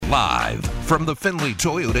Live from the Findlay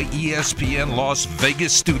Toyota ESPN Las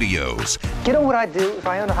Vegas studios. You know what I'd do if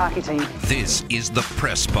I owned a hockey team? This is the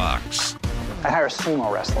Press Box. I'd hire a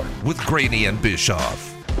sumo wrestler. With Graney and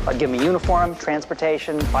Bischoff. I'd give him a uniform,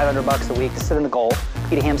 transportation, $500 a week to sit in the goal,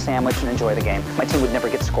 eat a ham sandwich, and enjoy the game. My team would never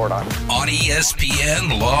get scored on. On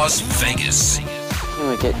ESPN Las Vegas. You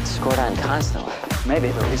would get scored on constantly.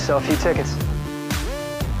 Maybe, but we sell a few tickets.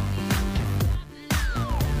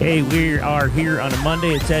 Hey, we are here on a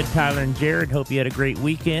Monday. It's Ed, Tyler, and Jared. Hope you had a great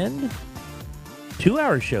weekend.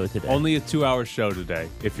 2-hour show today. Only a 2-hour show today.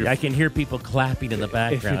 I can hear people clapping in the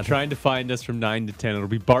background. If you're trying to find us from 9 to 10, it'll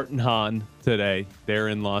be Bart and Hahn today. They're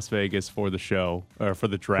in Las Vegas for the show, or for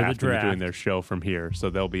the draft. They're doing their show from here, so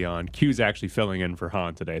they'll be on. Q's actually filling in for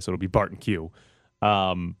Hahn today, so it'll be Bart and Q.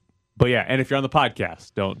 But yeah, and if you're on the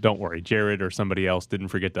podcast, don't worry. Jared or somebody else didn't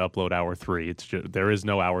forget to upload hour 3. It's just, there is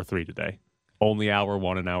no hour 3 today. Only hour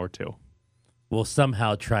 1 and hour 2. We'll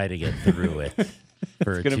somehow try to get through it.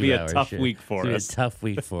 For it's going to be a tough week for us. It's a tough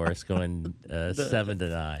week for us, going 7 to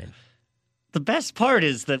 9. The best part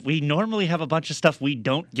is that we normally have a bunch of stuff we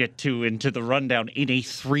don't get to into the rundown in a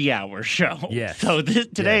 3-hour show. Yes. So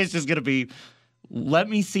today is just going to be, let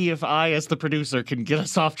me see if I, as the producer, can get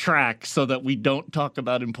us off track so that we don't talk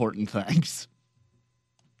about important things.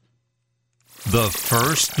 The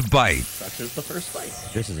First Bite. Such as the First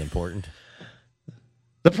Bite. This is important.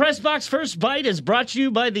 The Press Box First Bite is brought to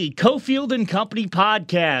you by the Cofield and Company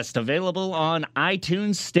podcast, available on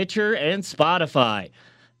iTunes, Stitcher, and Spotify.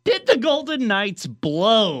 Did the Golden Knights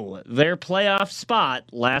blow their playoff spot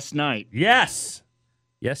last night? Yes.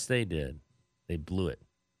 Yes, they did. They blew it.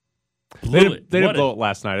 They didn't blow it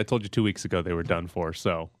last night. I told you 2 weeks ago they were done for,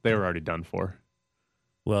 so they were already done for.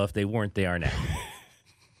 Well, if they weren't, they are now.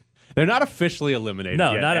 They're not officially eliminated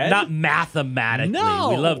No, yet, not mathematically.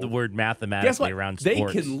 No. We love the word mathematically around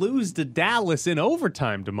sports. They can lose to Dallas in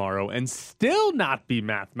overtime tomorrow and still not be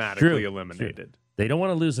mathematically eliminated. True. They don't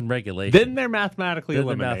want to lose in regulation. Then they're mathematically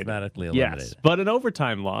eliminated. Yes, but an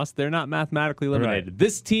overtime loss, they're not mathematically eliminated. Right.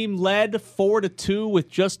 This team led 4-2 with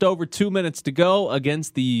just over 2 minutes to go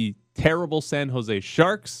against the terrible San Jose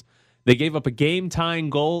Sharks. They gave up a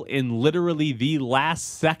game-tying goal in literally the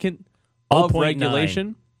last second of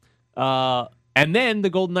regulation. And then the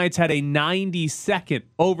Golden Knights had a 90-second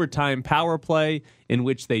overtime power play in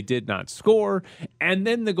which they did not score. And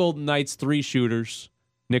then the Golden Knights' 3 shooters,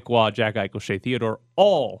 Nick Waugh, Jack Eichel, Shea Theodore,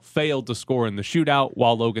 all failed to score in the shootout,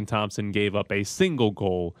 while Logan Thompson gave up a single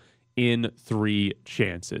goal in 3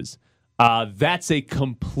 chances. That's a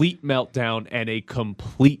complete meltdown and a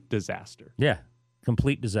complete disaster. Yeah,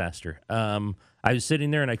 complete disaster. I was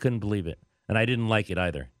sitting there and I couldn't believe it. And I didn't like it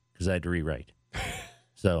either because I had to rewrite.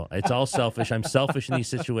 So it's all selfish. I'm selfish in these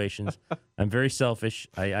situations. I'm very selfish.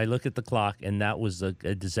 I look at the clock, and that was a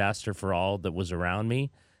disaster for all that was around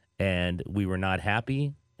me, and we were not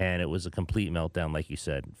happy, and it was a complete meltdown, like you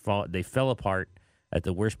said. They fell apart at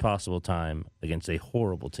the worst possible time against a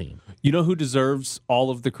horrible team. You know who deserves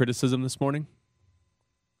all of the criticism this morning?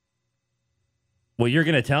 Well, you're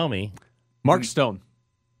going to tell me. Mark Stone.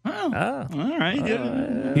 Oh, all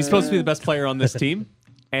right. He's supposed to be the best player on this team.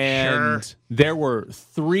 And there were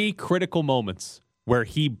 3 critical moments where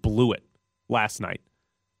he blew it last night.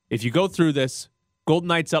 If you go through this, Golden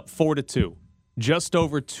Knights up 4-2, just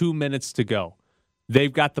over 2 minutes to go.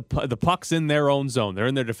 They've got the puck's in their own zone. They're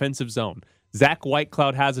in their defensive zone. Zach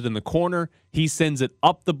Whitecloud has it in the corner. He sends it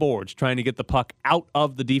up the boards, trying to get the puck out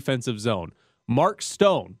of the defensive zone. Mark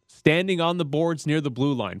Stone, standing on the boards near the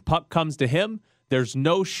blue line. Puck comes to him. There's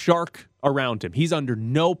no shark around him. He's under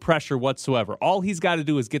no pressure whatsoever. All he's got to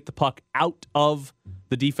do is get the puck out of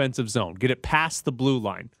the defensive zone, get it past the blue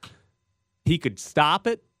line. He could stop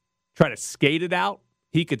it, try to skate it out.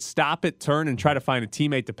 He could stop it, turn, and try to find a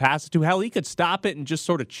teammate to pass it to. Hell, he could stop it and just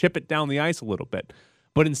sort of chip it down the ice a little bit.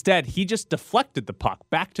 But instead, he just deflected the puck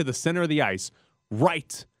back to the center of the ice,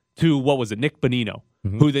 right to, Nick Bonino,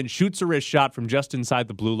 who then shoots a wrist shot from just inside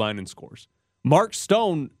the blue line and scores. Mark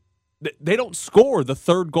Stone... They don't score the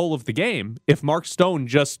 3rd goal of the game if Mark Stone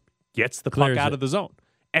just gets the puck out of the zone.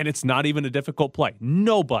 And it's not even a difficult play.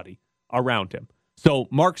 Nobody around him. So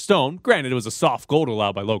Mark Stone, granted it was a soft goal to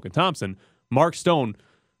allow by Logan Thompson, Mark Stone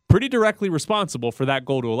pretty directly responsible for that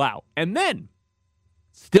goal to allow. And then,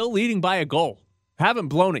 still leading by a goal, haven't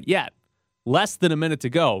blown it yet, less than a minute to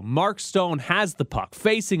go, Mark Stone has the puck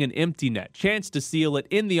facing an empty net, chance to seal it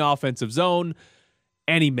in the offensive zone,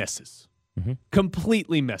 and he misses.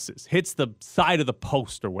 Completely misses. Hits the side of the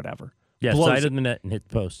post or whatever. Yeah, side of the net and hit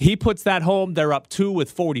the post. He puts that home. They're up 2 with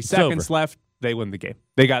 40 seconds left. They win the game.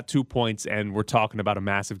 They got 2 points, and we're talking about a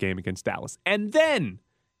massive game against Dallas. And then,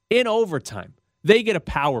 in overtime, They get a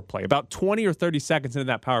power play. About 20 or 30 seconds into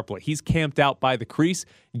that power play, he's camped out by the crease,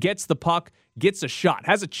 gets the puck, gets a shot,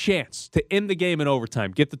 has a chance to end the game in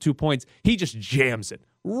overtime, get the 2 points. He just jams it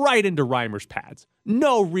right into Reimer's pads.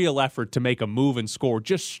 No real effort to make a move and score,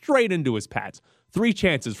 just straight into his pads. 3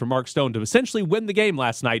 chances for Mark Stone to essentially win the game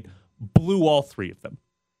last night, blew all 3 of them.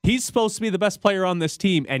 He's supposed to be the best player on this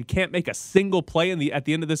team and can't make a single play at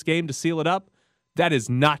the end of this game to seal it up. That is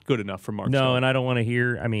not good enough for Mark Stone. No, and I don't want to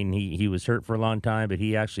hear, I mean, he was hurt for a long time, but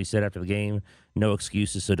he actually said after the game, no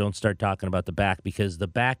excuses, so don't start talking about the back, because the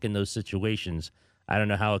back in those situations, I don't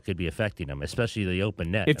know how it could be affecting him, especially the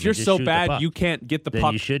open net. If you're so bad you can't get the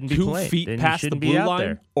puck 2 feet past the blue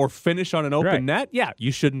line or finish on an open net, yeah,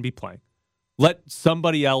 you shouldn't be playing. Let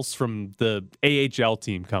somebody else from the AHL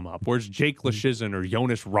team come up. Where's Jake Leschyshyn or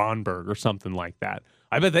Jonas Ronberg or something like that?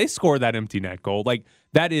 I bet they score that empty net goal. Like,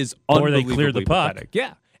 that is unbelievably or they clear the puck. Pathetic.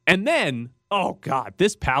 Yeah. And then, oh, God,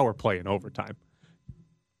 this power play in overtime.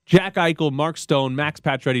 Jack Eichel, Mark Stone, Max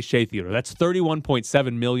Pacioretty, Shea Theodore. That's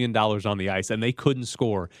 $31.7 million on the ice, and they couldn't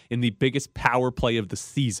score in the biggest power play of the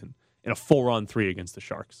season in a 4-on-3 against the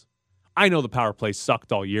Sharks. I know the power play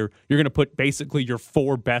sucked all year. You're going to put basically your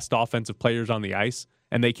 4 best offensive players on the ice,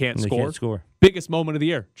 and they can't score. Biggest moment of the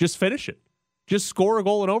year. Just finish it. Just score a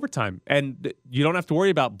goal in overtime, and you don't have to worry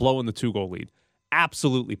about blowing the 2-goal lead.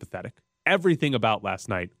 Absolutely pathetic. Everything about last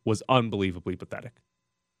night was unbelievably pathetic.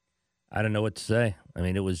 I don't know what to say. I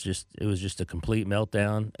mean, it was just a complete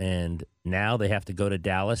meltdown, and now they have to go to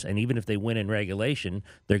Dallas, and even if they win in regulation,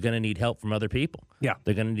 they're going to need help from other people. Yeah.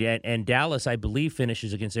 They're going to need, and Dallas, I believe,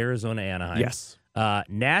 finishes against Arizona, Anaheim. Yes.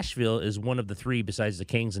 Nashville is one of the 3 besides the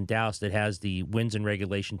Kings and Dallas that has the wins in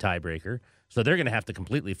regulation tiebreaker. So they're going to have to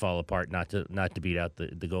completely fall apart not to beat out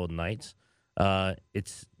the Golden Knights.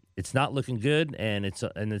 It's not looking good, and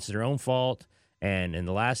it's their own fault. And in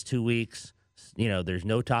the last 2 weeks, there's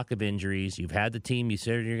no talk of injuries. You've had the team you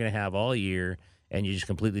said you're going to have all year, and you just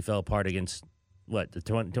completely fell apart against the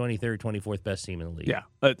 23rd, 24th best team in the league. Yeah,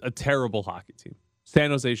 a terrible hockey team.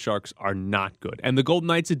 San Jose Sharks are not good. And the Golden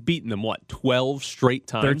Knights had beaten them, 12 straight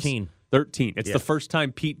times? 13. It's the first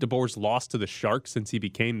time Pete DeBoer's lost to the Sharks since he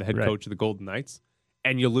became the head coach of the Golden Knights.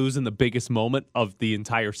 And you lose in the biggest moment of the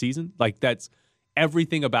entire season. Like, that's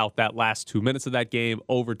everything about that last 2 minutes of that game,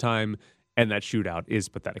 overtime, and that shootout is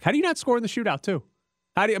pathetic. How do you not score in the shootout, too?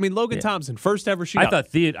 Logan Thompson, first ever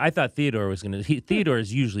shootout. I thought Theodore was going to. Theodore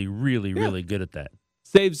is usually really, really good at that.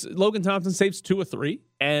 Logan Thompson saves 2 or 3,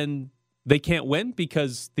 and they can't win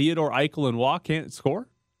because Theodore, Eichel, and Waugh can't score?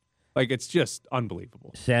 Like, it's just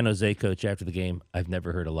unbelievable. San Jose coach after the game, I've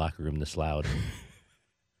never heard a locker room this loud.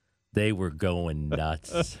 They were going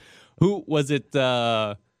nuts. Who was it?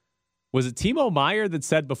 Was it Timo Meyer that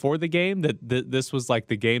said before the game that this was like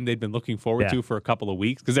the game they'd been looking forward to for a couple of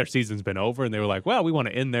weeks because their season's been over, and they were like, well, we want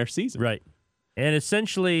to end their season. Right. And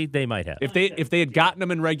essentially, they might have. If they had gotten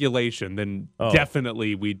them in regulation, then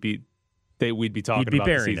definitely we'd be talking about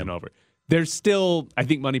the season over. There's still, I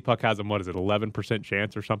think Money Puck has them, 11%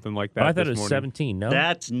 chance or something like that? I thought it was 17, no?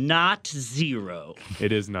 That's not 0.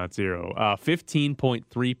 It is not 0.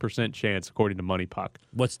 15.3% chance, according to Money Puck.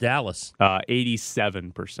 What's Dallas?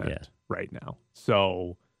 87% right now.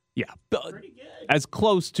 So, yeah. Pretty good. As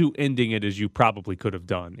close to ending it as you probably could have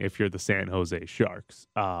done if you're the San Jose Sharks.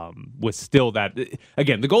 With still that,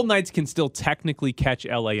 again, the Golden Knights can still technically catch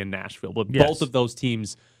LA and Nashville, but both of those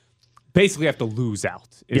teams basically have to lose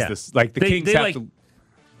out. This like the Kings have to?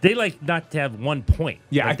 They like not to have 1 point.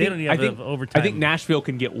 Yeah, like, they don't even have overtime. I think Nashville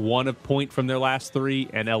can get 1 point from their last 3,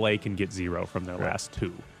 and LA can get 0 from their last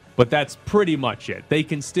 2. But that's pretty much it. They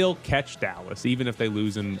can still catch Dallas, even if they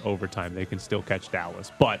lose in overtime. They can still catch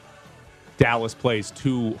Dallas, but Dallas plays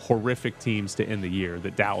 2 horrific teams to end the year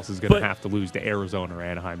that Dallas is going to have to lose to Arizona or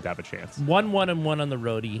Anaheim to have a chance. 1-1-1 on the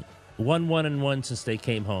roadie, 1-1-1 since they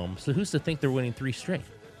came home. So who's to think they're winning 3 straight?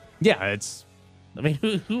 Yeah, it's. I mean,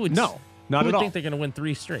 who would? No, not who at would all. think they're going to win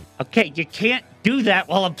 3 straight? Okay, you can't do that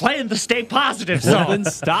while I'm playing the Stay Positive Well, song. then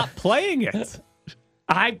stop playing it.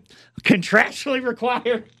 I'm contractually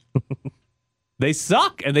required. They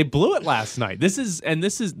suck, and they blew it last night. Listen,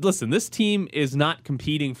 this team is not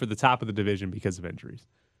competing for the top of the division because of injuries.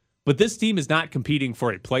 But this team is not competing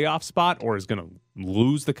for a playoff spot or is going to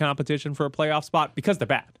lose the competition for a playoff spot because they're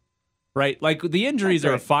bad, right? Like, the injuries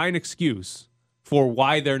are a fine excuse for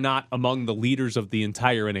why they're not among the leaders of the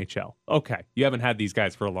entire NHL. Okay, you haven't had these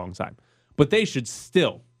guys for a long time, but they should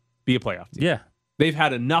still be a playoff team. Yeah. They've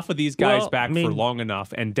had enough of these guys back for long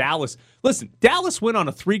enough. And Dallas went on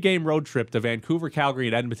a 3-game road trip to Vancouver, Calgary,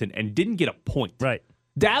 and Edmonton and didn't get a point. Right.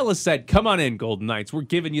 Dallas said, come on in, Golden Knights. We're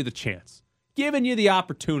giving you the chance, giving you the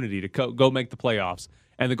opportunity to go make the playoffs.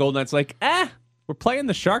 And the Golden Knights like, we're We're playing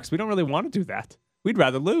the Sharks. We don't really want to do that. We'd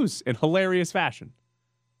rather lose in hilarious fashion.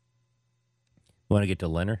 Want to get to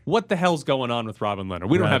Leonard? What the hell's going on with Robin Leonard?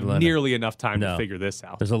 We don't have nearly enough time to figure this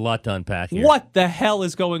out. There's a lot to unpack here. What the hell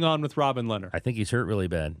is going on with Robin Leonard? I think he's hurt really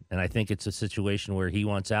bad, and I think it's a situation where he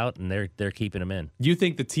wants out, and they're keeping him in. You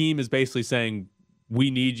think the team is basically saying,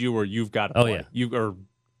 we need you or you've got to play? Yeah. You or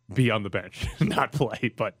be on the bench. Not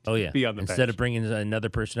play, but be on the bench. Instead of bringing another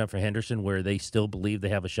person up for Henderson where they still believe they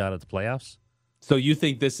have a shot at the playoffs? So you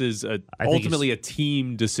think this is ultimately a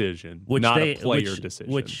team decision, not a player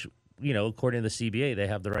decision? Which, according to the CBA, they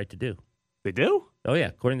have the right to do. They do? Oh, yeah.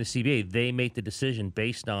 According to the CBA, they make the decision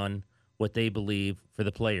based on what they believe for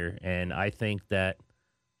the player. And I think they're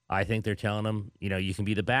telling him, you can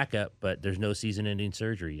be the backup, but there's no season-ending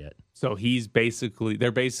surgery yet. So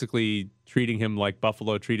they're basically treating him like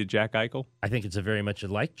Buffalo treated Jack Eichel? I think it's a very much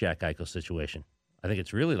like Jack Eichel situation. I think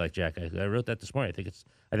it's really like Jack Eichel. I wrote that this morning.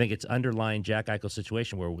 I think it's underlying Jack Eichel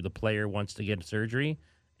situation where the player wants to get surgery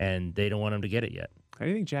and they don't want him to get it yet. How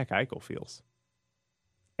do you think Jack Eichel feels?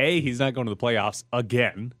 A, he's not going to the playoffs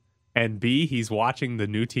again. And B, he's watching the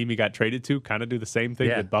new team he got traded to kind of do the same thing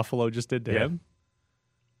that Buffalo just did to him.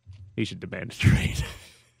 He should demand a trade.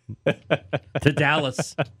 To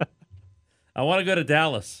Dallas. I want to go to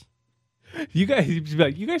Dallas. You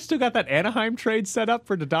guys still got that Anaheim trade set up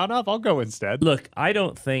for Dodonov? I'll go instead. Look, I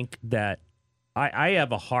don't think that I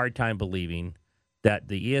have a hard time believing that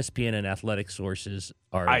the ESPN and athletic sources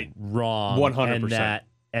are wrong 100%.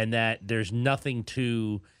 and that there's nothing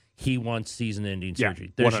to he wants season-ending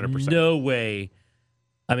surgery. Yeah, there's 100%. no way.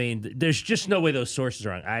 I mean, there's just no way those sources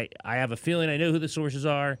are wrong. I have a feeling I know who the sources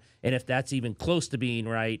are, and if that's even close to being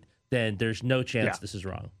right, then there's no chance this is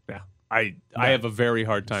wrong. Yeah. I have a very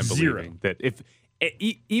hard time believing that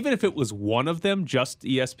even if it was one of them, just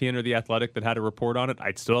ESPN or The Athletic that had a report on it,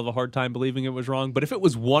 I'd still have a hard time believing it was wrong. But if it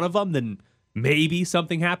was one of them, then maybe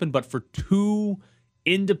something happened. But for two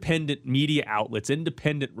independent media outlets,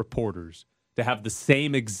 independent reporters, to have the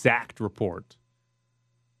same exact report,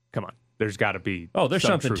 come on. There's got to be there's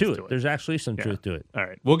some something truth to it. There's actually some truth to it. All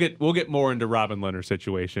right. We'll get more into Robin Leonard's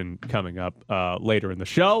situation coming up later in the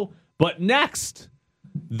show. But next,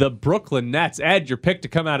 the Brooklyn Nets. Ed, your pick to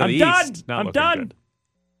come out of the East. I'm done. Good.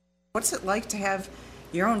 What's it like to have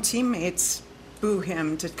your own teammates boo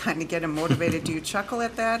him to kind of get him motivated? Do you chuckle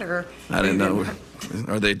at that, or I didn't know.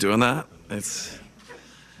 Are they doing that? It's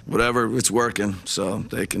whatever. It's working, so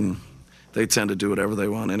they tend to do whatever they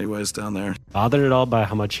want anyways down there. Bothered at all by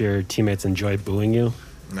how much your teammates enjoy booing you?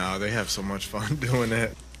 No, they have so much fun doing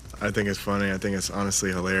it. I think it's funny. I think it's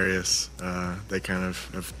honestly hilarious. They kind of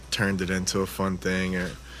have turned it into a fun thing.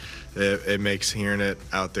 It makes hearing it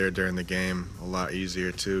out there during the game a lot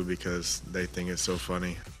easier, too, because they think it's so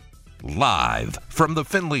funny. Live from the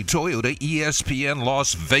Findlay Toyota ESPN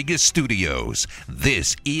Las Vegas studios,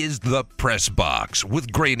 this is The Press Box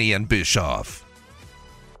with Graney and Bischoff.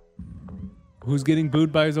 Who's getting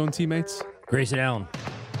booed by his own teammates? Grayson Allen.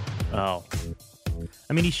 Oh.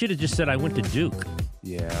 I mean, he should have just said, I went to Duke.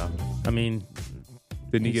 Yeah. I mean,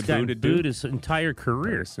 didn't he get booed at Duke? Booed his entire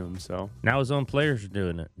career. I assume so. Now his own players are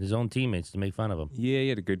doing it. His own teammates to make fun of him. Yeah, he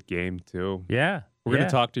had a good game, too. Yeah. We're going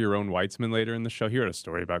to talk to your own Weitzman later in the show. He heard a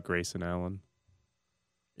story about Grayson Allen.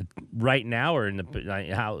 Right now or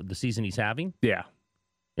in how the season he's having? Yeah.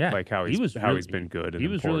 Yeah. Like how he's been good. And he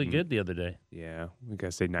was really good the other day. Yeah. We got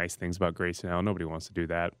to say nice things about Grayson Allen. Nobody wants to do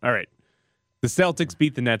that. All right. The Celtics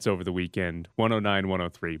beat the Nets over the weekend,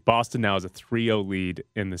 109-103. Boston now has a 3-0 lead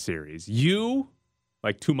in the series. You,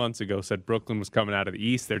 like 2 months ago, said Brooklyn was coming out of the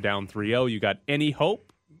East. They're down 3-0. You got any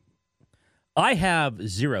hope? I have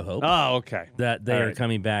zero hope. Oh, okay. That they are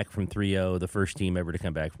coming back from 3-0, the first team ever to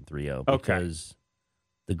come back from 3-0.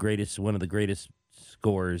 Because one of the greatest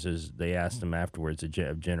scorers, as they asked him afterwards, a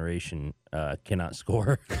generation cannot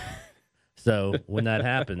score. So when that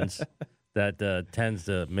happens, that tends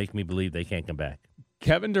to make me believe they can't come back.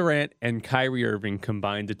 Kevin Durant and Kyrie Irving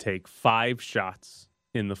combined to take 5 shots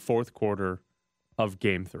in the fourth quarter of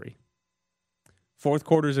Game 3. Fourth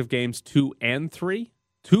quarters of Games 2 and 3,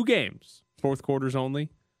 2 games, fourth quarters only.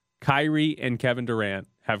 Kyrie and Kevin Durant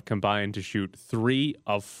have combined to shoot 3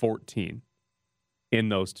 of 14 in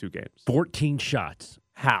those 2 games. 14 shots.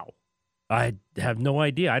 How? I have no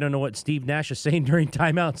idea. I don't know what Steve Nash is saying during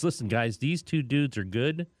timeouts. Listen, guys, these 2 dudes are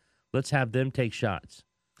good. Let's have them take shots.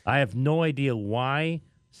 I have no idea why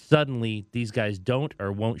suddenly these guys don't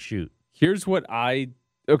or won't shoot. Here's what the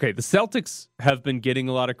Celtics have been getting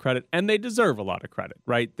a lot of credit, and they deserve a lot of credit,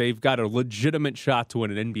 right? They've got a legitimate shot to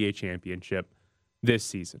win an NBA championship this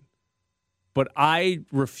season. But I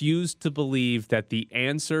refuse to believe that the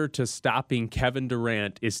answer to stopping Kevin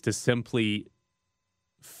Durant is to simply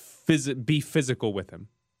be physical with him.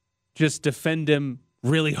 Just defend him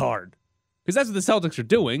really hard. Because that's what the Celtics are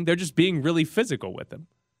doing. They're just being really physical with him.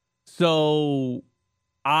 So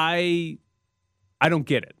I don't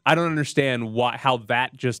get it. I don't understand how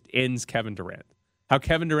that just ends Kevin Durant. How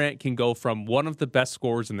Kevin Durant can go from one of the best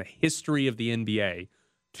scorers in the history of the NBA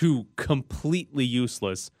to completely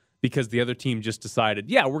useless because the other team just decided,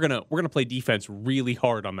 yeah, we're gonna play defense really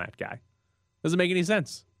hard on that guy. Doesn't make any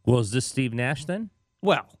sense. Well, is this Steve Nash then?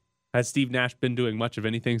 Well, has Steve Nash been doing much of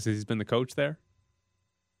anything since he's been the coach there?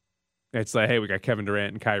 It's like, hey, we got Kevin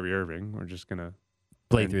Durant and Kyrie Irving. We're just gonna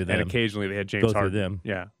play through them. And occasionally they had James Harden. Them.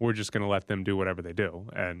 Yeah, we're just gonna let them do whatever they do,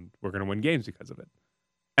 and we're gonna win games because of it.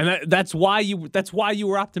 And that's why you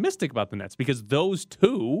were optimistic about the Nets, because those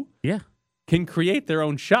two can create their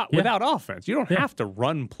own shot without offense. You don't have to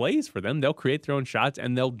run plays for them. They'll create their own shots,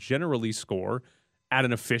 and they'll generally score at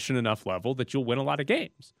an efficient enough level that you'll win a lot of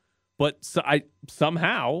games. But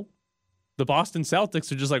somehow the Boston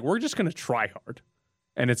Celtics are just like, we're just going to try hard,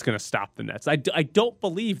 and it's going to stop the Nets. I don't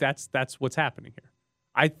believe that's what's happening here.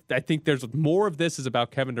 I think there's more of this is about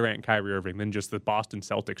Kevin Durant and Kyrie Irving than just the Boston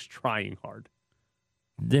Celtics trying hard.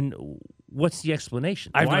 Then what's the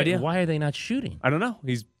explanation? I have no idea. Why are they not shooting? I don't know.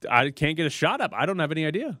 I can't get a shot up. I don't have any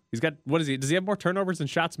idea. He's got, what is he? Does he have more turnovers than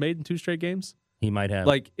shots made in 2 straight games? He might have.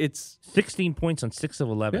 Like, it's 16 points on 6 of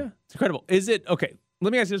 11. Yeah, it's incredible. Is it okay?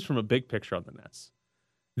 Let me ask you this from a big picture on the Nets.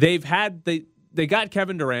 They got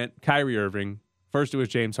Kevin Durant, Kyrie Irving. First it was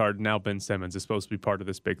James Harden. Now Ben Simmons is supposed to be part of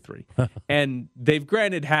this big three, and they've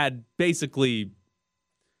granted had basically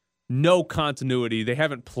no continuity. They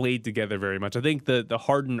haven't played together very much. I think the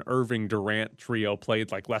Harden, Irving, Durant trio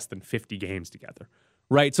played like less than 50 games together,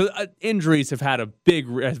 right? So injuries have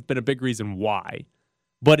been a big reason why.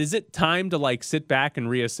 But is it time to like sit back and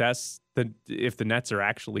reassess if the Nets are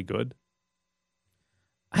actually good?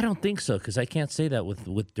 I don't think so, because I can't say that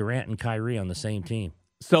with Durant and Kyrie on the same team.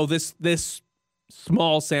 So this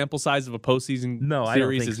small sample size of a postseason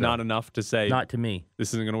series is not enough to say, not to me,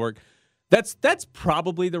 this isn't going to work. That's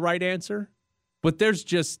probably the right answer, but there's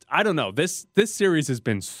just, I don't know. This series has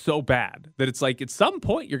been so bad that it's like at some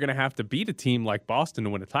point you're going to have to beat a team like Boston to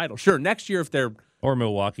win a title. Sure, next year if they're or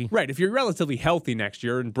Milwaukee, right? If you're relatively healthy next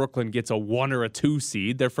year and Brooklyn gets a 1 or a 2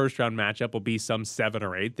 seed, their first round matchup will be some 7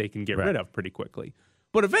 or 8 they can get rid of pretty quickly.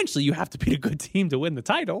 But eventually you have to beat a good team to win the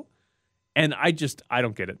title, and I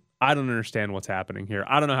don't get it. I don't understand what's happening here.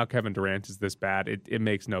 I don't know how Kevin Durant is this bad. It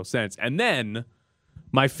makes no sense. And then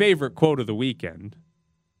my favorite quote of the weekend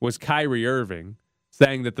was Kyrie Irving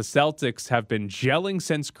saying that the Celtics have been gelling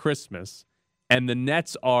since Christmas and the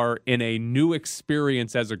Nets are in a new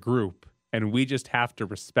experience as a group, and we just have to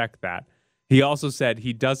respect that. He also said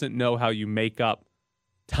he doesn't know how you make up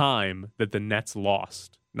time that the Nets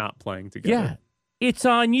lost not playing together. Yeah, it's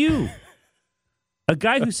on you. A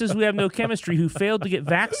guy who says we have no chemistry, who failed to get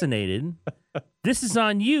vaccinated, this is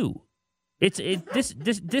on you. This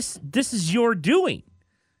is your doing.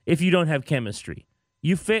 If you don't have chemistry,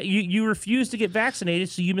 you refuse to get vaccinated,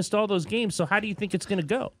 so you missed all those games. So how do you think it's going to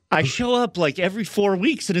go? I show up like every 4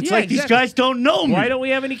 weeks, and it's these guys don't know me. Why don't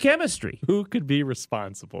we have any chemistry? Who could be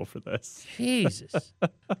responsible for this? Jesus.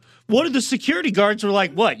 One of the security guards were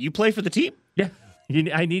like, "What? You play for the team?" Yeah.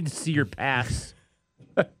 I need to see your pass.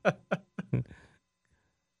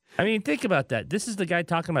 I mean, think about that. This is the guy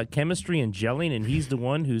talking about chemistry and gelling, and he's the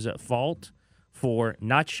one who's at fault for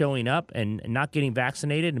not showing up and not getting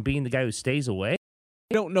vaccinated and being the guy who stays away.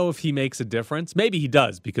 I don't know if he makes a difference. Maybe he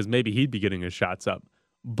does, because maybe he'd be getting his shots up.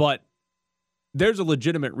 But there's a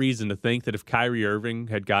legitimate reason to think that if Kyrie Irving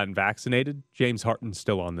had gotten vaccinated, James Harden's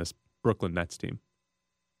still on this Brooklyn Nets team.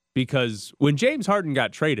 Because when James Harden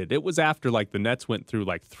got traded, it was after like the Nets went through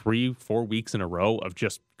like 3-4 weeks in a row of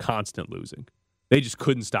just constant losing. They just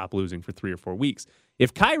couldn't stop losing for 3 or 4 weeks.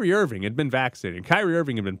 If Kyrie Irving had been vaccinated, Kyrie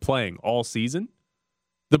Irving had been playing all season,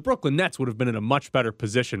 the Brooklyn Nets would have been in a much better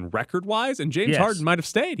position record-wise, and James Harden might have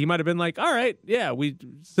stayed. He might have been like, all right, yeah,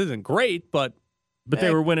 this isn't great, but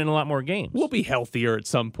they were winning a lot more games. We'll be healthier at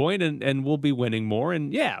some point, and we'll be winning more.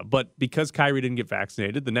 And yeah, but because Kyrie didn't get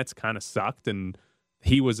vaccinated, the Nets kind of sucked, and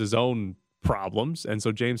he was his own problems. And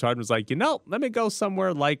so James Harden was like, let me go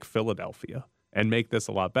somewhere like Philadelphia and make this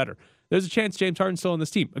a lot better. There's a chance James Harden's still on this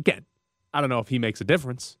team. Again, I don't know if he makes a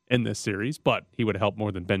difference in this series, but he would help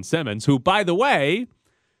more than Ben Simmons, who, by the way,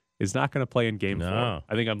 is not going to play in Game 4.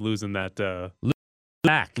 I think I'm losing that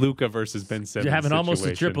Luka versus Ben Simmons You're having situation. almost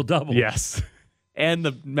a triple-double. Yes. And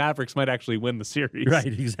the Mavericks might actually win the series. Right,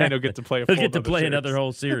 exactly. And he'll get to play another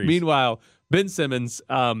whole series. Meanwhile, Ben Simmons,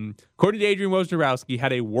 according to Adrian Wojnarowski,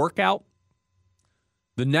 had a workout.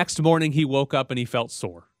 The next morning he woke up and he felt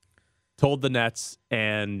sore. told the Nets,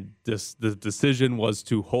 and the decision was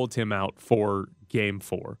to hold him out for Game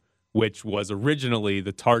 4, which was originally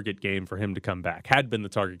the target game for him to come back. Had been the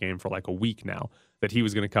target game for like a week now, that he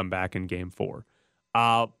was going to come back in Game 4.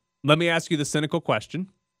 Let me ask you the cynical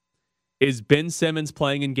question. Is Ben Simmons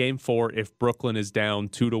playing in Game 4 if Brooklyn is down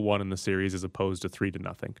 2-1 in the series as opposed to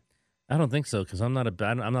 3-0? I don't think so, because I'm not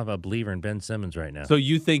a believer in Ben Simmons right now. So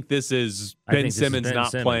you think this is Ben Simmons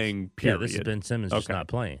not playing, period? Yeah, this is Ben Simmons just not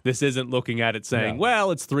playing. This isn't looking at it saying,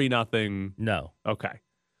 well, it's 3-0. No. Okay.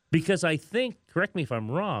 Because I think, correct me if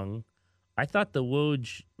I'm wrong, I thought the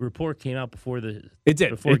Woj report came out before the... It did.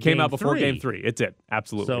 Before it came out before 3. Game 3. It did.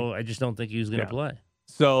 Absolutely. So I just don't think he was going to play.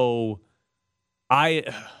 So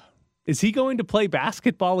is he going to play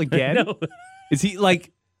basketball again? No. Is he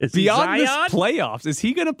like... Is Beyond he this playoffs, is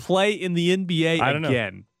he going to play in the NBA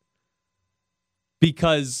again?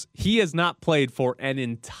 Because he has not played for an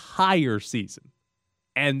entire season.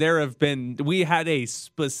 And we had a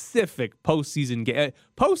specific postseason game.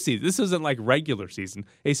 This isn't like regular season,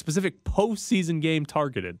 a specific postseason game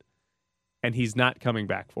targeted. And he's not coming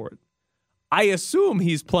back for it. I assume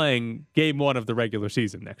he's playing Game 1 of the regular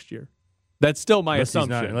season next year. That's still my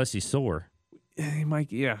assumption. Unless he's sore. He might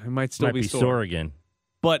still be sore again.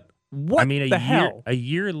 But what the hell? A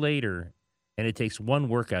year later, and it takes one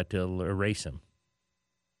workout to erase him.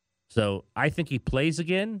 So I think he plays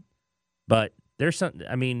again, but there's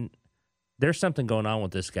something going on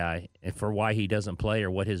with this guy and for why he doesn't play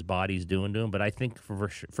or what his body's doing to him. But I think for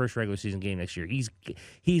first regular season game next year,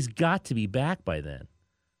 he's got to be back by then.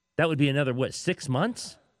 That would be another 6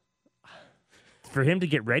 months for him to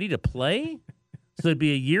get ready to play. So it'd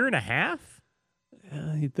be a year and a half.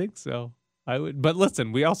 Yeah, you'd think so. I would, but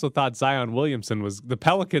listen, we also thought Zion Williamson the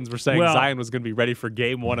Pelicans were saying Zion was going to be ready for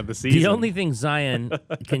Game 1 of the season. The only thing Zion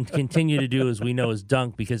can continue to do, as we know, is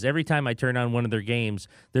dunk, because every time I turn on one of their games,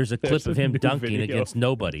 there's a clip of him dunking against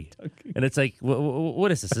nobody. And it's like,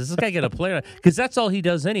 what is this? Is this guy going to play? Because that's all he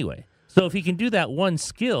does anyway. So if he can do that one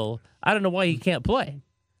skill, I don't know why he can't play.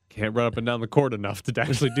 Can't run up and down the court enough to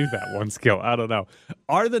actually do that one skill. I don't know.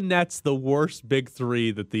 Are the Nets the worst big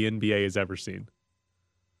three that the NBA has ever seen?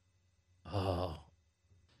 Oh,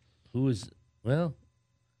 who was the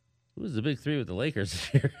big three with the Lakers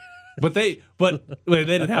this year? But they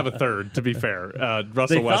didn't have a third, to be fair.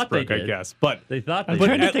 Russell Westbrook, I guess. But they thought I'm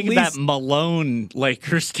trying to think of that Malone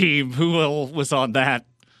Lakers team. Who was on that?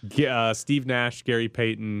 Steve Nash, Gary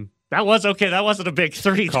Payton. That was okay. That wasn't a big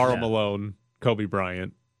three. Karl Malone, Kobe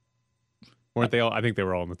Bryant. Weren't they all? I think they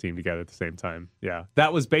were all on the team together at the same time. Yeah.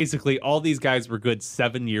 That was basically all these guys were good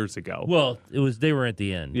 7 years ago. Well, they were at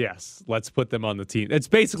the end. Yes. Let's put them on the team. It's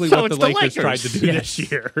basically what the Lakers tried to do this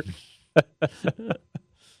year.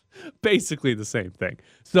 Basically the same thing.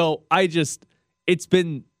 So it's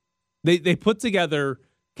been, they put together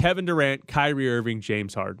Kevin Durant, Kyrie Irving,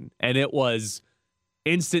 James Harden, and it was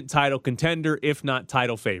instant title contender, if not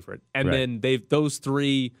title favorite. And then those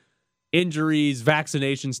three, injuries,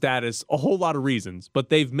 vaccination status, a whole lot of reasons, but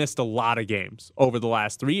they've missed a lot of games over the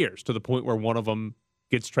last 3 years to the point where one of them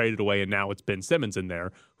gets traded away, and now it's Ben Simmons in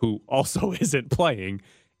there, who also isn't playing.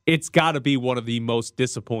 It's got to be one of the most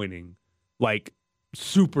disappointing,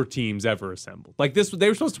 super teams ever assembled. They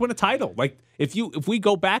were supposed to win a title. If we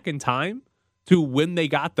go back in time to when they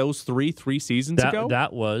got those three seasons ago,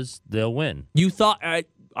 they'll win. You thought.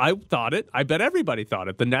 I thought it. I bet everybody thought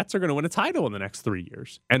it. The Nets are going to win a title in the next 3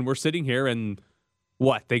 years. And we're sitting here and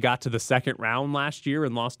they got to the second round last year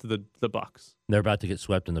and lost to the Bucks. They're about to get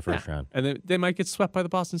swept in the first round. And they might get swept by the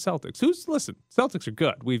Boston Celtics. Listen, Celtics are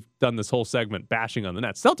good. We've done this whole segment bashing on the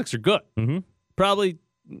Nets. Celtics are good. Mm-hmm. Probably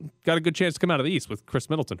got a good chance to come out of the East with Chris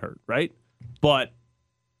Middleton hurt, right? But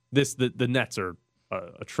the Nets are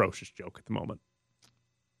an atrocious joke at the moment.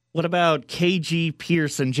 What about KG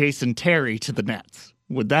Pierce and Jason Terry to the Nets?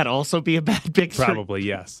 Would that also be a bad big three? Probably,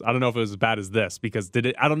 yes. I don't know if it was as bad as this because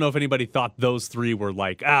I don't know if anybody thought those three were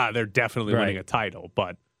they're definitely winning a title,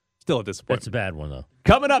 but still a disappointment. That's a bad one, though.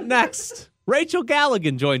 Coming up next, Rachel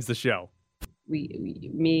Galligan joins the show.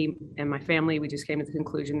 Me and my family, we just came to the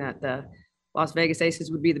conclusion that the Las Vegas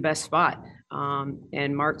Aces would be the best spot.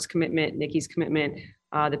 And Mark's commitment, Nikki's commitment,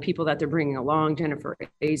 the people that they're bringing along, Jennifer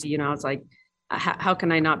Azzi, it's like, how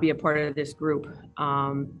can I not be a part of this group?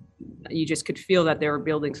 You just could feel that they were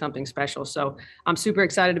building something special. So I'm super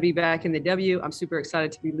excited to be back in the W. I'm super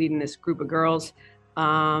excited to be leading this group of girls.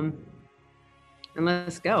 And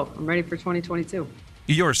let's go. I'm ready for 2022.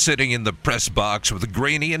 You're sitting in the press box with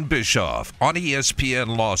Graney and Bischoff on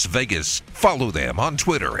ESPN Las Vegas. Follow them on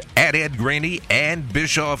Twitter @EdGraney and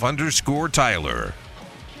Bischoff_Tyler.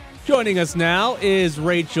 Joining us now is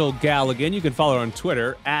Rachel Galligan. You can follow her on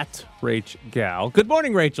Twitter at RachGal. Good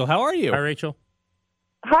morning, Rachel. How are you? Hi, Rachel.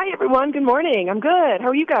 Hi, everyone. Good morning. I'm good. How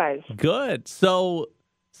are you guys? Good. So,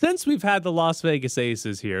 since we've had the Las Vegas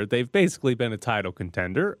Aces here, they've basically been a title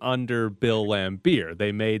contender under Bill Laimbeer.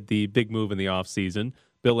 They made the big move in the offseason.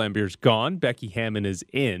 Bill Laimbeer's gone. Becky Hammon is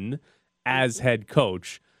in as head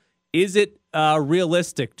coach. Is it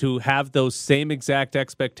realistic to have those same exact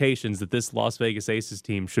expectations that this Las Vegas Aces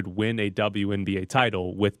team should win a WNBA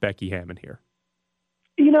title with Becky Hammon here?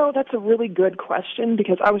 You know, that's a really good question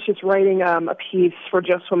because I was just writing a piece for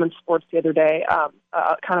Just Women's Sports the other day,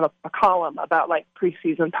 kind of a column about like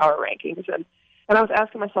preseason power rankings, and I was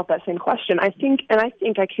asking myself that same question. I think I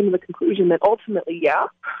came to the conclusion that ultimately, yeah,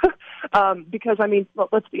 because I mean,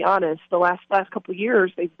 let's be honest, the last couple of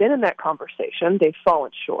years they've been in that conversation. They've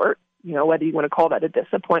fallen short. You know, whether you want to call that a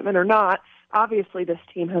disappointment or not. Obviously, this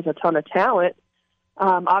team has a ton of talent.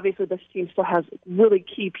 Obviously, this team still has really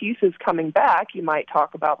key pieces coming back. You might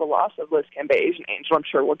talk about the loss of Liz Cambage and Angel. I'm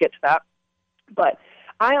sure we'll get to that. But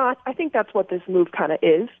I think that's what this move kind of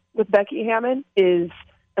is with Becky Hammon, is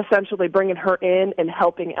essentially bringing her in and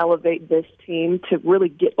helping elevate this team to really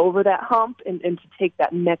get over that hump and to take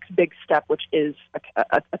that next big step, which is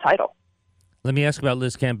a title. Let me ask about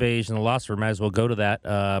Liz Cambage and the loss. We might as well go to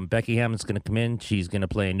that. Becky Hammon's going to come in. She's going to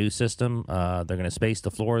play a new system. They're going to space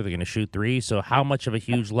the floor. They're going to shoot threes. So how much of a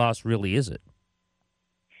huge loss really is it?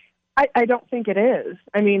 I don't think it is.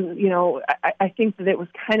 I mean, you know, I think that it was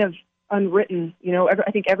kind of unwritten. You know,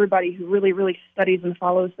 I think everybody who really, really studies and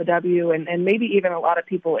follows the W and maybe even a lot of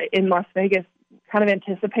people in Las Vegas kind of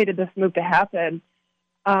anticipated this move to happen.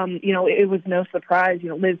 You know, it was no surprise. You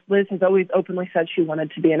know, Liz has always openly said she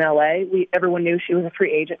wanted to be in LA. Everyone knew she was a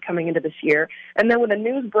free agent coming into this year. And then when the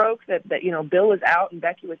news broke that you know, Bill was out and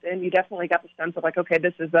Becky was in, you definitely got the sense of like, okay,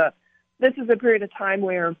 this is a period of time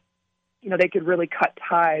where, you know, they could really cut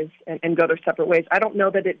ties and go their separate ways. I don't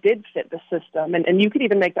know that it did fit the system. And you could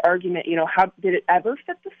even make the argument, you know, how did it ever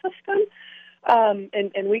fit the system?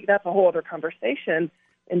 That's a whole other conversation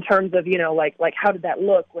in terms of, you know, like how did that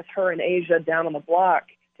look with her and Asia down on the block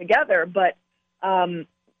together? But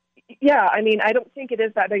yeah, I mean, I don't think it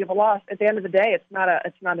is that big of a loss. At the end of the day, it's not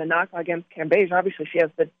a knock against Cambage. Obviously, she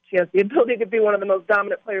has the ability to be one of the most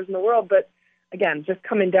dominant players in the world. But again, just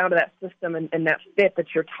coming down to that system and that fit that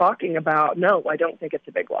you're talking about, no, I don't think it's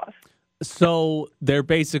a big loss. So they're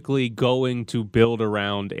basically going to build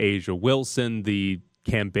around Asia Wilson. The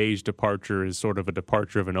Cambage departure is sort of a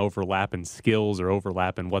departure of an overlap in skills or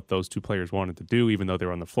overlap in what those two players wanted to do, even though they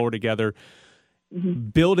were on the floor together. Mm-hmm.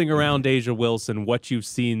 Building around Asia Wilson, what you've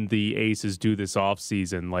seen the Aces do this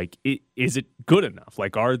offseason, like, is it good enough?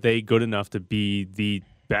 Like, are they good enough to be the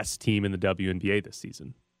best team in the WNBA this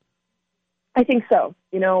season? I think so.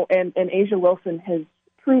 You know, and Asia Wilson has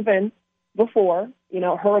proven before, you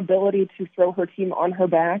know, her ability to throw her team on her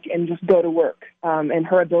back and just go to work, and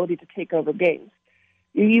her ability to take over games.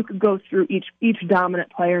 You could go through each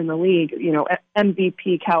dominant player in the league, you know,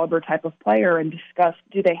 MVP caliber type of player, and discuss,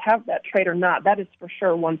 do they have that trait or not? That is for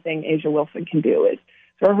sure one thing Asia Wilson can do, is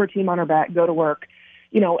throw her team on her back, go to work.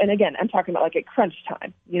 You know, and again, I'm talking about like at crunch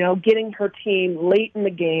time, you know, getting her team late in the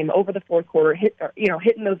game over the fourth quarter,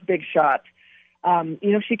 hitting those big shots.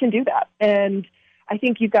 You know, she can do that. And I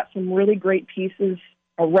think you've got some really great pieces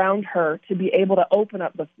around her to be able to open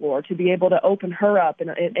up the floor, to be able to open her up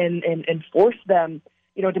and force them,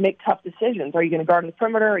 you know, to make tough decisions. Are you going to guard in the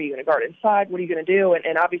perimeter? Are you going to guard inside? What are you going to do?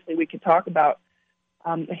 And obviously we could talk about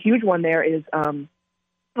a huge one there is, oh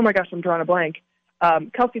my gosh, I'm drawing a blank,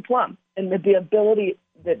 Kelsey Plum, and the ability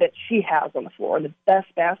that she has on the floor, and the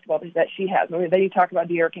best basketball that she has. I mean, then you talk about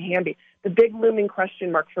Dearica Hamby. The big looming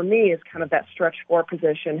question mark for me is kind of that stretch four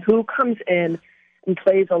position. Who comes in and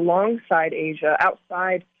plays alongside Asia,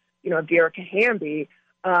 outside, you know, Dearica Hamby?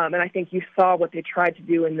 And I think you saw what they tried to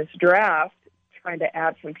do in this draft, trying to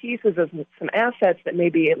add some pieces of some assets that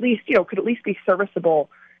maybe at least, you know, could at least be serviceable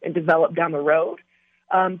and develop down the road.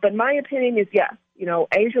 But my opinion is yes, you know,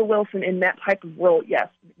 Asia Wilson in that type of role, yes,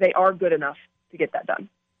 they are good enough to get that done.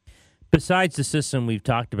 Besides the system we've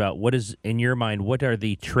talked about, what is, in your mind, what are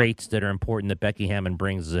the traits that are important that Becky Hammon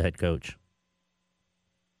brings as a head coach?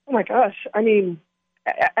 Oh my gosh. I mean,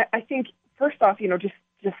 I think first off, you know, just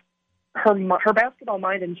her basketball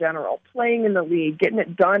mind in general, playing in the league, getting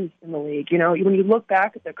it done in the league. You know, when you look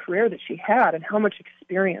back at the career that she had and how much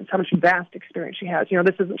experience, how much vast experience she has, you know,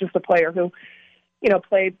 this isn't just a player who, you know,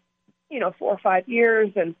 played, you know, 4 or 5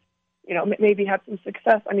 years and, you know, maybe had some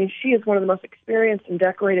success. I mean, she is one of the most experienced and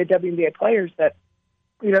decorated WNBA players that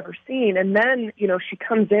we've ever seen. And then, you know, she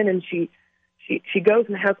comes in and she she goes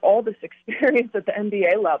and has all this experience at the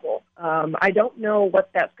NBA level. I don't know what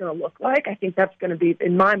that's going to look like. I think that's going to be,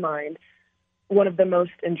 in my mind, one of the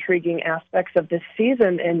most intriguing aspects of this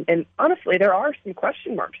season. And honestly, there are some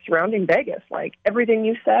question marks surrounding Vegas. Like everything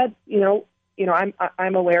you said,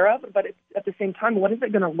 I'm aware of, but at the same time, what is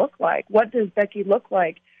it going to look like? What does Becky look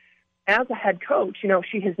like as a head coach?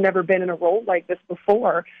 She has never been in a role like this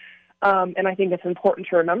before. And I think it's important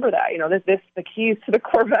to remember that, the keys to the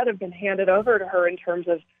Corvette have been handed over to her in terms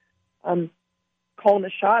of calling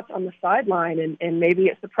the shots on the sideline. And maybe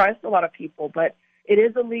it surprised a lot of people, but it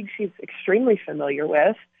is a league she's extremely familiar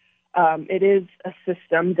with. It is a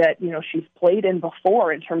system that, she's played in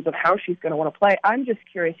before in terms of how she's going to want to play. I'm just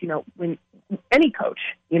curious, when any coach,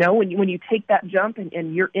 when you take that jump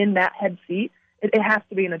and you're in that head seat, it has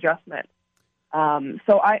to be an adjustment.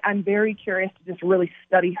 So I'm very curious to just really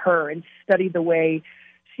study her and study the way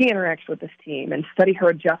she interacts with this team and study her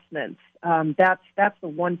adjustments. That's the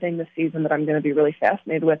one thing this season that I'm going to be really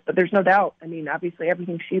fascinated with. But there's no doubt. I mean, obviously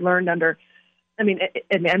everything she learned in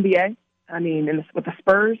the NBA, with the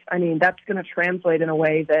Spurs, that's going to translate in a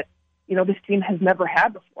way that, this team has never had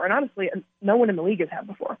before. And honestly, no one in the league has had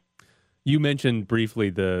before. You mentioned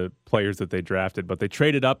briefly the players that they drafted, but they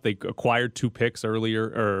traded up. They acquired 2 picks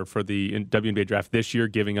earlier for the WNBA draft this year,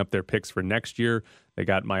 giving up their picks for next year. They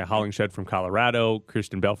got Maya Hollingshead from Colorado,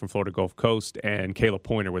 Kristen Bell from Florida Gulf Coast, and Kayla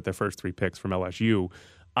Pointer with their first 3 picks from LSU.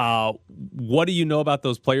 What do you know about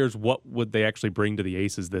those players? What would they actually bring to the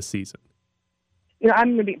Aces this season? I'm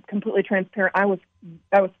going to be completely transparent. I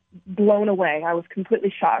was blown away. I was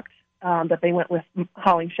completely shocked that they went with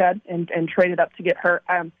Hollingshead and traded up to get her.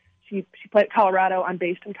 She played at Colorado. I'm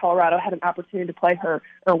based in Colorado. Had an opportunity to play her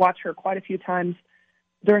or watch her quite a few times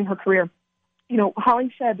during her career.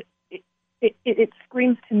 Hollingshead, it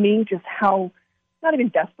screams to me just how, not even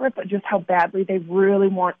desperate, but just how badly they really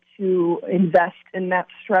want to invest in that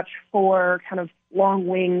stretch 4 kind of long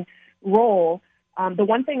wing role. The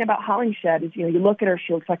one thing about Hollingshead is, you look at her,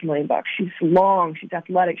 she looks like $1 million. She's long, she's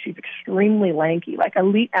athletic, she's extremely lanky, like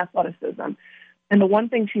elite athleticism. And the one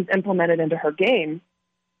thing she's implemented into her game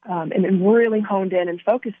and really honed in and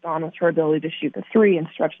focused on was her ability to shoot the 3 and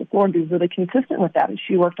stretch the floor and be really consistent with that. And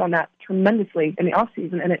she worked on that tremendously in the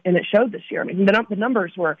offseason, and it showed this year. The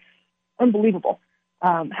numbers were unbelievable,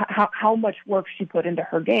 how much work she put into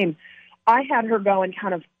her game. I had her go in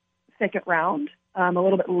kind of second round, a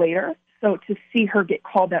little bit later. So to see her get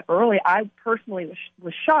called that early, I personally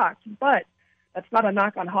was shocked, but that's not a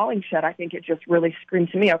knock on Hollingshead. I think it just really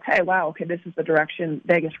screamed to me, this is the direction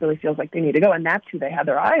Vegas really feels like they need to go, and that's who they had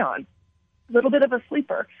their eye on. A little bit of a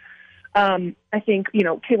sleeper. I think,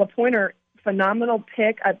 Kayla Pointer, phenomenal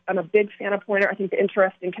pick. I'm a big fan of Pointer. I think the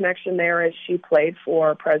interesting connection there is she played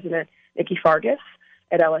for President Nikki Fargas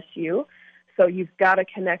at LSU, so you've got a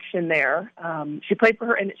connection there. She played for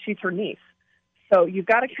her, and she's her niece. So you've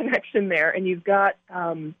got a connection there, and you've got,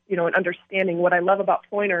 an understanding. What I love about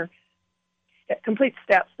Pointer, complete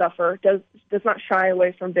stat stuffer, does not shy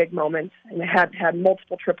away from big moments, and had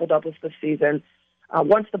multiple triple-doubles this season.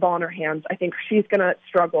 Once the ball in her hands, I think she's going to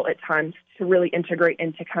struggle at times to really integrate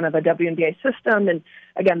into kind of a WNBA system and,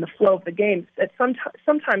 again, the flow of the game.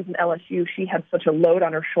 Sometimes in LSU, she had such a load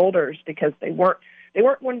on her shoulders because they weren't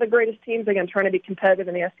one of the greatest teams, again, trying to be competitive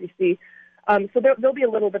in the SEC. So there'll be a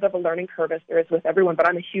little bit of a learning curve as there is with everyone, but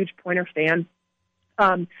I'm a huge Pointer fan.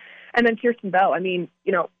 And then Kirsten Bell,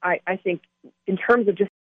 I think in terms of just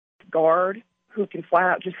guard who can flat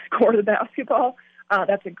out just score the basketball,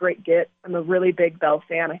 that's a great get. I'm a really big Bell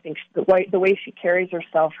fan. I think the way she carries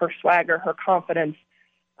herself, her swagger, her confidence,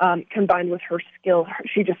 combined with her skill,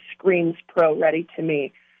 she just screams pro ready to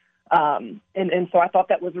me. And so I thought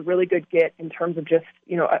that was a really good get in terms of just,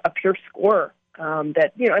 a pure scorer.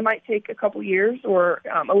 That, it might take a couple years or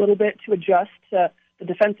a little bit to adjust to the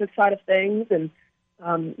defensive side of things and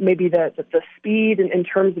maybe the speed in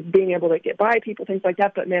terms of being able to get by people, things like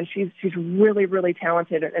that. But, man, she's really, really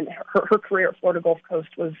talented, and her career at Florida Gulf Coast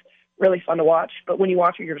was really fun to watch. But when you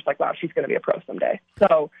watch her, you're just like, wow, she's going to be a pro someday.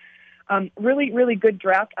 So really, really good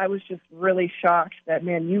draft. I was just really shocked that,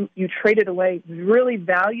 man, you traded away really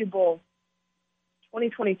valuable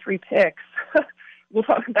 2023 picks. We'll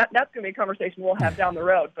talk. That's going to be a conversation we'll have down the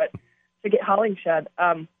road. But to get Hollingshead,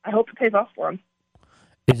 I hope it pays off for him.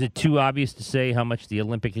 Is it too obvious to say how much the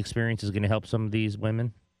Olympic experience is going to help some of these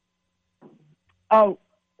women? Oh,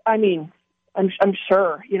 I'm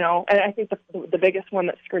sure. And I think the biggest one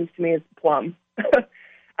that screams to me is Plum.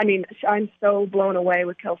 I'm so blown away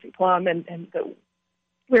with Kelsey Plum and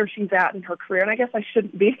where she's at in her career. And I guess I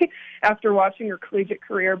shouldn't be after watching her collegiate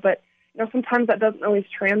career, but sometimes that doesn't always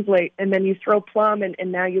translate. And then you throw Plum,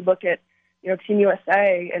 and now you look at, Team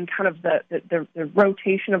USA and kind of the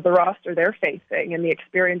rotation of the roster they're facing and the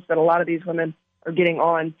experience that a lot of these women are getting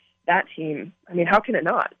on that team. I mean, how can it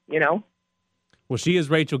not, Well, she is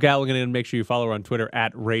Rachel Galligan, and make sure you follow her on Twitter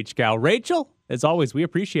at RachGal. Rachel, as always, we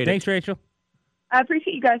appreciate it. Thanks, Rachel. I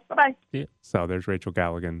appreciate you guys. Bye-bye. Yeah. So there's Rachel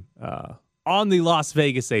Galligan on the Las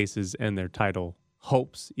Vegas Aces and their title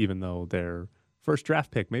hopes, even though their first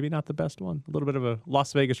draft pick, maybe not the best one. A little bit of a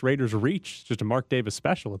Las Vegas Raiders reach, just a Mark Davis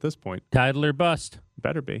special at this point. Title or bust.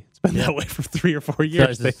 Better be. It's been that way for 3 or 4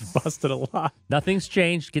 years. They've busted a lot. Nothing's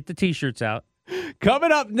changed. Get the T-shirts out.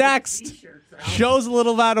 Coming up next, show's a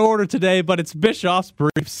little out of order today, but it's Bischoff's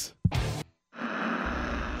Briefs.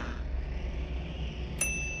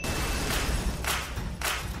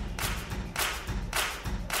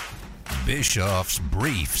 Bischoff's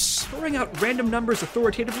Briefs. Throwing out random numbers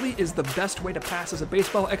authoritatively is the best way to pass as a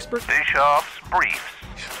baseball expert. Bischoff's Briefs.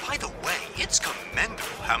 By the way, it's commendable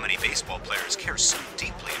how many baseball players care so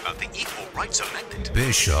deeply about the Equal Rights Amendment.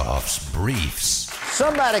 Bischoff's Briefs.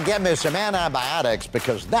 Somebody get me some antibiotics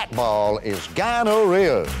because that ball is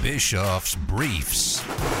gonorrhea. Bischoff's Briefs.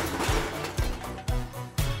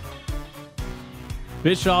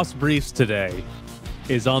 Bischoff's Briefs today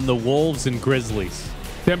is on the Wolves and Grizzlies.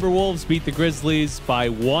 Timberwolves beat the Grizzlies by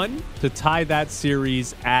 1 to tie that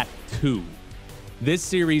series at 2. This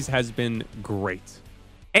series has been great.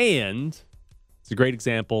 And it's a great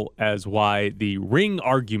example as why the ring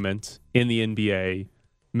argument in the NBA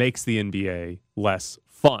makes the NBA less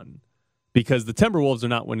fun. Because the Timberwolves are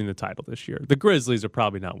not winning the title this year. The Grizzlies are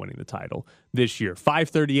probably not winning the title this year.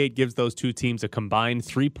 538 gives those two teams a combined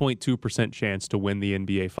 3.2% chance to win the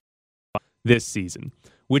NBA this season.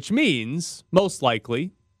 Which means, most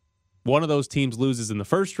likely, one of those teams loses in the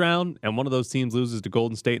first round, and one of those teams loses to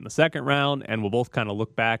Golden State in the second round, and we'll both kind of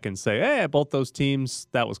look back and say, hey, both those teams,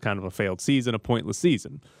 that was kind of a failed season, a pointless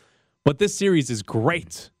season. But this series is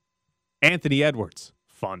great. Anthony Edwards,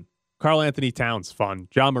 fun. Karl Anthony Towns, fun.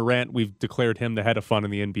 Ja Morant, we've declared him the head of fun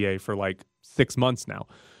in the NBA for like 6 months now.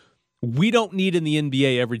 We don't need in the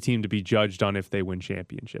NBA every team to be judged on if they win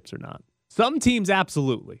championships or not. Some teams,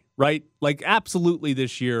 absolutely, right? Like, absolutely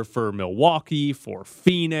this year for Milwaukee, for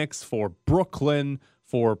Phoenix, for Brooklyn,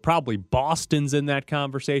 for probably Boston's in that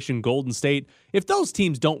conversation, Golden State. If those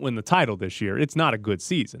teams don't win the title this year, it's not a good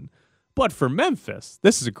season. But for Memphis,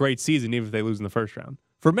 this is a great season, even if they lose in the first round.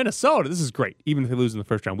 For Minnesota, this is great, even if they lose in the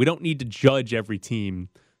first round. We don't need to judge every team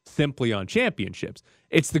simply on championships.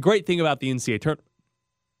 It's the great thing about the NCAA tournament.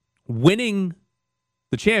 Winning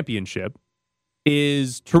the championship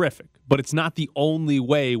is terrific, but it's not the only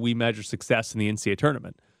way we measure success in the NCAA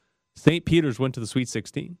tournament. St. Peter's went to the Sweet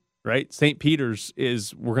 16, right? St. Peter's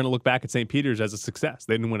we're going to look back at St. Peter's as a success.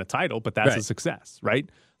 They didn't win a title, but that's a success, right?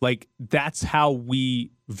 Like, that's how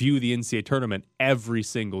we view the NCAA tournament every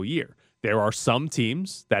single year. There are some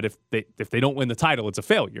teams that if they don't win the title, it's a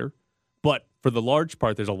failure. But for the large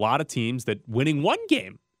part, there's a lot of teams that winning one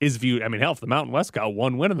game is viewed. I mean, hell, if the Mountain West got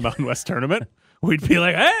one win in the Mountain West tournament, we'd be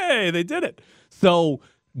like, hey, they did it. So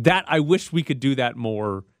that I wish we could do that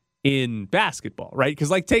more in basketball, right? Because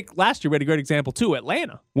like take last year, we had a great example too.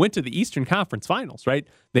 Atlanta went to the Eastern Conference Finals, right?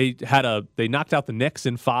 They knocked out the Knicks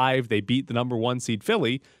in 5. They beat the number 1 seed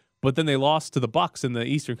Philly, but then they lost to the Bucks in the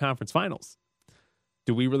Eastern Conference Finals.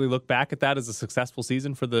 Do we really look back at that as a successful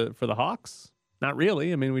season for the Hawks? Not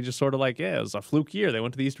really. I mean, we just sort of like, it was a fluke year. They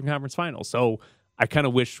went to the Eastern Conference Finals. So I kind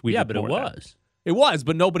of wish we did but it more of that. was. It was,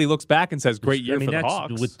 but nobody looks back and says, great year for the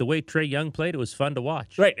Hawks. With the way Trae Young played, it was fun to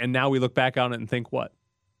watch. Right, and now we look back on it and think what?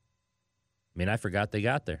 I mean, I forgot they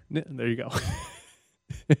got there. Yeah, there you go.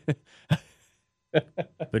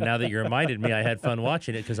 But now that you reminded me, I had fun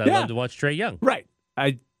watching it because I love to watch Trae Young. Right.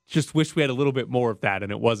 I just wish we had a little bit more of that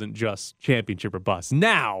and it wasn't just championship or bust.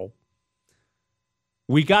 Now,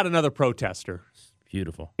 we got another protester.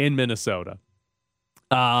 Beautiful. In Minnesota.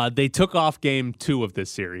 They took off game 2 of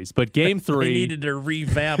this series, but game 3... They needed to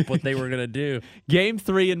revamp what they were going to do. Game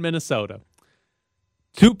 3 in Minnesota.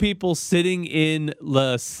 2 people sitting in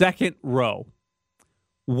the second row.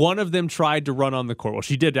 One of them tried to run on the court. Well,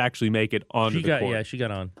 she did actually make it onto the court. Yeah, she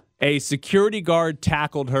got on. A security guard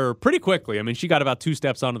tackled her pretty quickly. I mean, she got about 2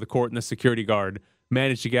 steps onto the court, and the security guard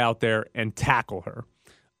managed to get out there and tackle her.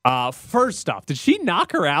 First off, did she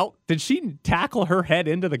knock her out? Did she tackle her head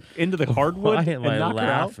into the hardwood? Why am and I knock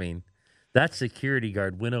laughing? Her out? That security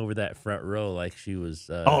guard went over that front row like she was.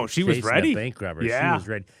 She was ready. A bank robber. Yeah. She was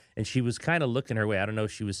ready, and she was kind of looking her way. I don't know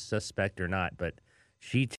if she was suspect or not, but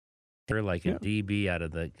she took her like a DB out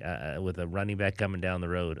of the with a running back coming down the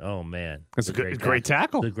road. Oh man, it's a great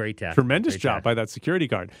tackle. It's a great tackle. Tremendous job by that security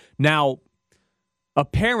guard. Now,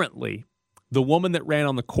 apparently, the woman that ran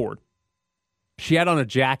on the court, She had on a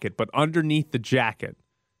jacket, but underneath the jacket,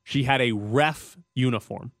 she had a ref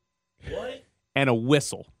uniform. What? And a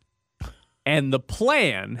whistle. And the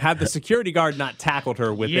plan, had the security guard not tackled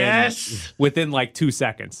her within like 2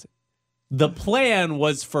 seconds, the plan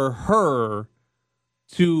was for her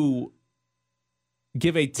to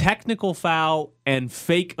give a technical foul and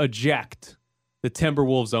fake eject the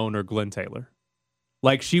Timberwolves owner, Glenn Taylor.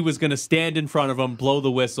 Like she was going to stand in front of him, blow the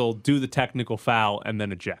whistle, do the technical foul, and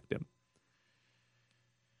then eject him.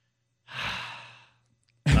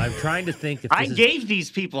 I'm trying to think. If I gave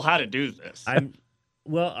these people how to do this.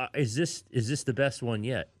 Is this the best one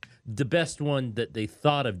yet? The best one that they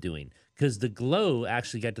thought of doing, because the Glow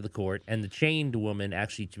actually got to the court and the chained woman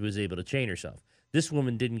actually was able to chain herself. This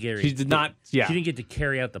woman didn't get. She did not. Yeah, she didn't get to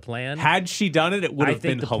carry out the plan. Had she done it, it would have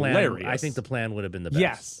been hilarious. I think the plan would have been the best.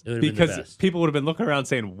 Yes, it would have been the best. People would have been looking around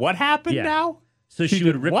saying, "What happened now?" So she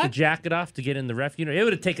would rip the jacket off to get in the ref unit. It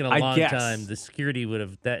would have taken a long time. The security would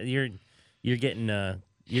have.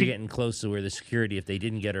 You're getting close to where the security, if they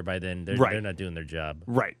didn't get her by then, they're not doing their job.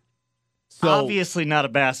 Right. So obviously not a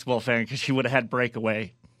basketball fan because she would have had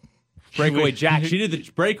breakaway. Breakaway Jack. She did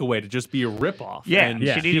the breakaway to just be a ripoff. Yeah, and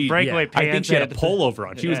she needed breakaway pants. I think she had a pullover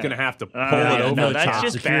on. She was going to have to pull it over the that's top.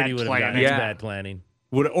 Just security would have gotten bad planning.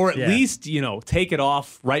 Or at least, take it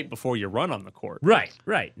off right before you run on the court. Right.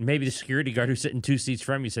 Maybe the security guard who's sitting 2 seats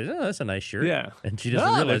from you says, "Oh, that's a nice shirt." Yeah. And she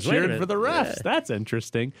doesn't realize, they're cheering for the refs. Yeah. That's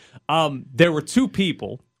interesting. There were 2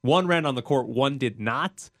 people. One ran on the court, one did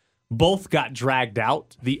not. Both got dragged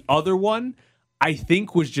out. The other one, I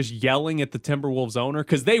think, was just yelling at the Timberwolves owner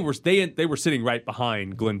because they were sitting right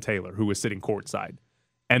behind Glenn Taylor, who was sitting courtside,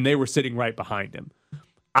 and they were sitting right behind him.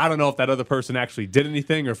 I don't know if that other person actually did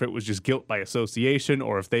anything or if it was just guilt by association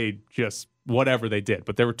or if they just whatever they did.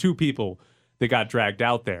 But there were 2 people that got dragged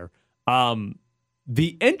out there.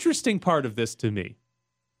 The interesting part of this to me,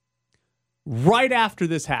 right after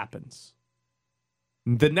this happens,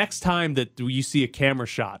 the next time that you see a camera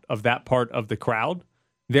shot of that part of the crowd,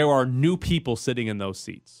 there are new people sitting in those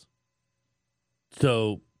seats.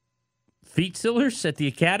 So, feet sealers at the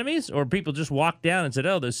academies, or people just walked down and said,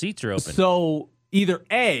 "Oh, those seats are open." So either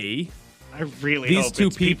I really these hope 2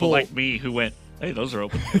 it's people like me who went, "Hey, those are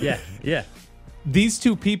open." Yeah. These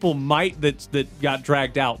 2 people that got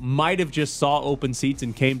dragged out might have just saw open seats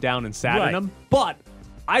and came down and sat in them. But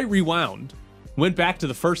I rewound, went back to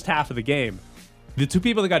the first half of the game. The 2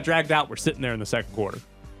 people that got dragged out were sitting there in the second quarter.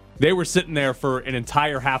 They were sitting there for an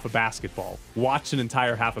entire half of basketball, watched an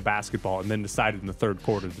entire half of basketball, and then decided in the third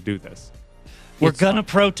quarter to do this. We're going to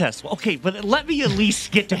protest. Okay, but let me at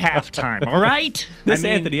least get to halftime, all right? This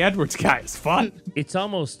Anthony Edwards guy is fun. It's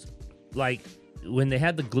almost like when they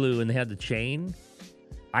had the glue and they had the chain,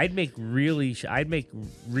 I'd make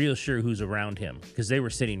real sure who's around him because they were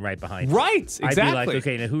sitting right behind him. Right, exactly. I'd be like,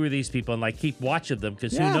 okay, now who are these people? And keep watch of them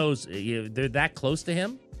because who knows? They're that close to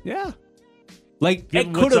him. Yeah. It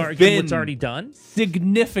Given could have been what's already done.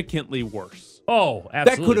 Significantly worse. Oh, absolutely.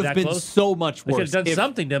 That could have been close? so much They worse. could have done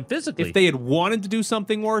something to him physically. If they had wanted to do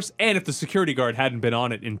something worse, and if the security guard hadn't been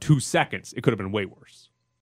on it in 2 seconds, it could have been way worse.